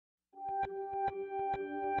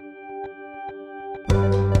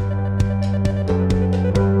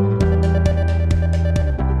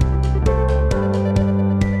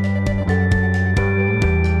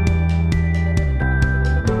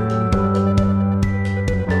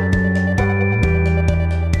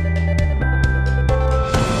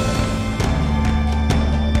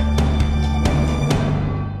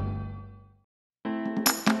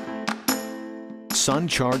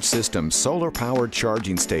SunCharge Systems solar-powered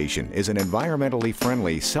charging station is an environmentally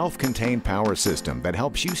friendly, self-contained power system that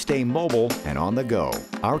helps you stay mobile and on the go.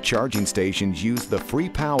 Our charging stations use the free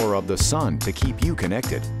power of the sun to keep you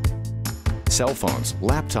connected. Cell phones,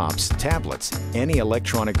 laptops, tablets, any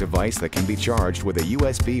electronic device that can be charged with a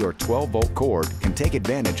USB or 12-volt cord can take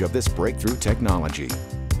advantage of this breakthrough technology.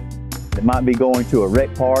 It might be going to a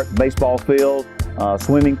rec park, baseball field,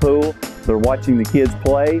 swimming pool. They're watching the kids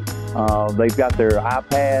play. They've got their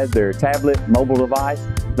iPad, their tablet, mobile device.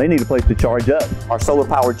 They need a place to charge up. Our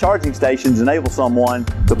solar-powered charging stations enable someone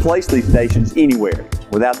to place these stations anywhere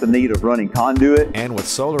without the need of running conduit. And with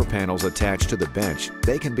solar panels attached to the bench,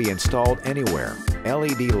 they can be installed anywhere.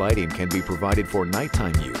 LED lighting can be provided for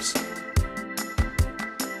nighttime use,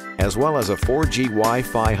 as well as a 4G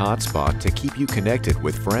Wi-Fi hotspot to keep you connected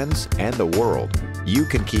with friends and the world. You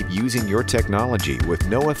can keep using your technology with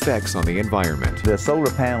no effects on the environment. The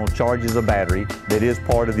solar panel charges a battery that is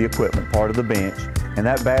part of the equipment, part of the bench, and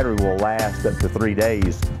that battery will last up to 3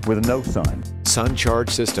 days with no sun.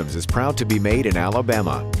 SunCharge Systems is proud to be made in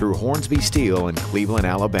Alabama through Hornsby Steel in Cleveland,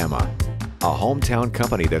 Alabama, a hometown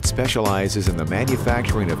company that specializes in the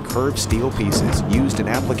manufacturing of curved steel pieces used in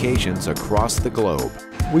applications across the globe.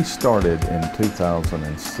 We started in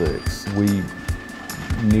 2006. We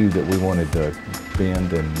knew that we wanted to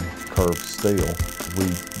bend and curve steel. We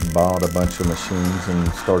bought a bunch of machines and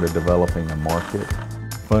started developing a market.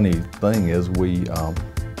 Funny thing is we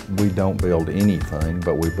don't build anything,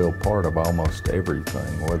 but we build part of almost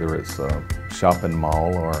everything, whether it's a shopping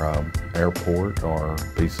mall or an airport or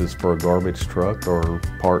pieces for a garbage truck or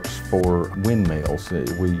parts for windmills.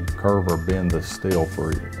 We curve or bend the steel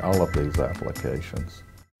for all of these applications.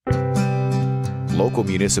 Local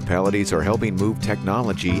municipalities are helping move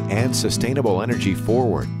technology and sustainable energy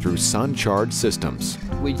forward through SunCharge Systems.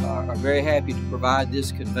 We are very happy to provide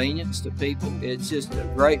this convenience to people. It's just a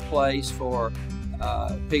great place for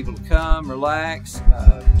people to come, relax,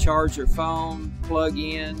 charge their phone, plug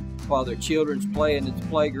in while their children's playing at the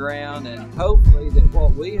playground, and hopefully that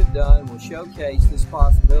what we have done will showcase this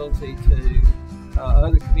possibility to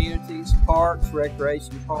other communities, parks,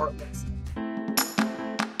 recreation departments.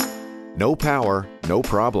 No power, no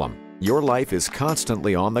problem. Your life is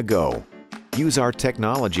constantly on the go. Use our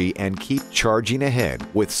technology and keep charging ahead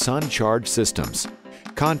with SunCharge Systems.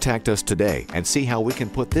 Contact us today and see how we can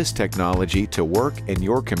put this technology to work in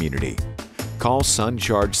your community. Call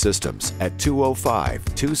SunCharge Systems at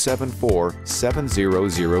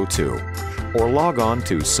 205-274-7002 or log on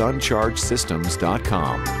to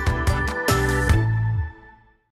sunchargesystems.com.